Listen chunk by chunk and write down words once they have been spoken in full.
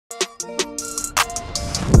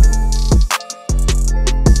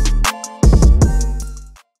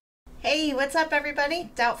What's up everybody?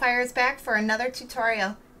 Doubtfire is back for another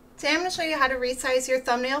tutorial. Today I'm going to show you how to resize your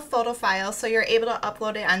thumbnail photo file so you're able to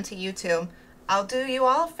upload it onto YouTube. I'll do you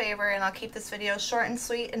all a favor and I'll keep this video short and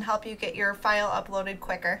sweet and help you get your file uploaded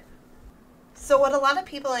quicker. So what a lot of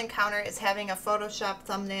people encounter is having a Photoshop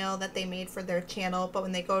thumbnail that they made for their channel, but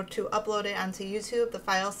when they go to upload it onto YouTube, the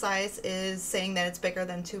file size is saying that it's bigger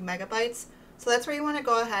than 2 megabytes. So that's where you want to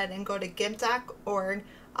go ahead and go to gimp.org.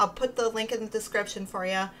 I'll put the link in the description for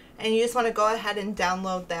you, and you just want to go ahead and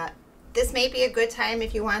download that. This may be a good time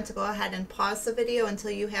if you want to go ahead and pause the video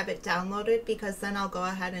until you have it downloaded, because then I'll go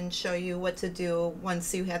ahead and show you what to do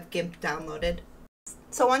once you have GIMP downloaded.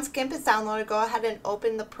 So once GIMP is downloaded, go ahead and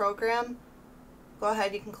open the program. Go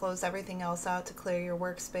ahead, you can close everything else out to clear your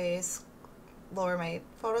workspace, lower my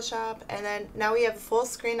Photoshop, and then now we have a full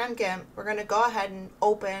screen on GIMP. We're going to go ahead and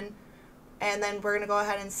open, and then we're going to go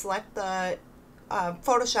ahead and select the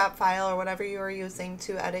Photoshop file or whatever you are using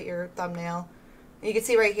to edit your thumbnail. And you can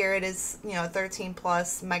see right here it is, 13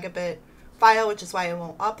 plus megabit file, which is why it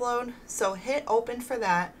won't upload. So hit open for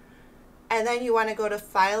that, and then you want to go to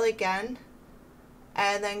File again,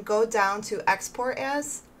 and then go down to Export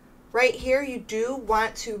As. Right here you do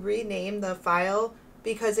want to rename the file,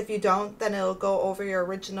 because if you don't, then it'll go over your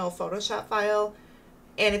original Photoshop file.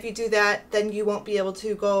 And if you do that, then you won't be able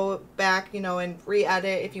to go back, and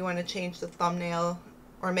re-edit if you want to change the thumbnail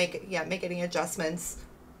or make any adjustments.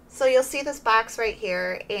 So you'll see this box right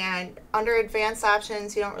here, and under advanced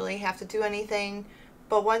options, you don't really have to do anything.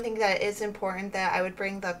 But one thing that is important, that I would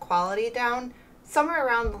bring the quality down somewhere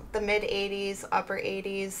around the mid 80s, upper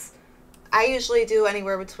 80s. I usually do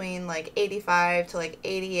anywhere between like 85 to like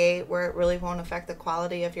 88, where it really won't affect the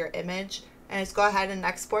quality of your image. And just go ahead and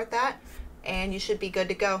export that, and you should be good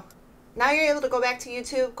to go. Now you're able to go back to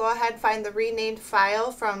YouTube. Go ahead and find the renamed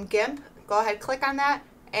file from GIMP. Go ahead, click on that,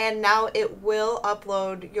 and now it will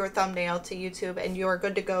upload your thumbnail to YouTube, and you're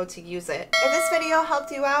good to go to use it. If this video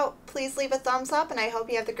helped you out, please leave a thumbs up, and I hope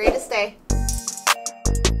you have the greatest day.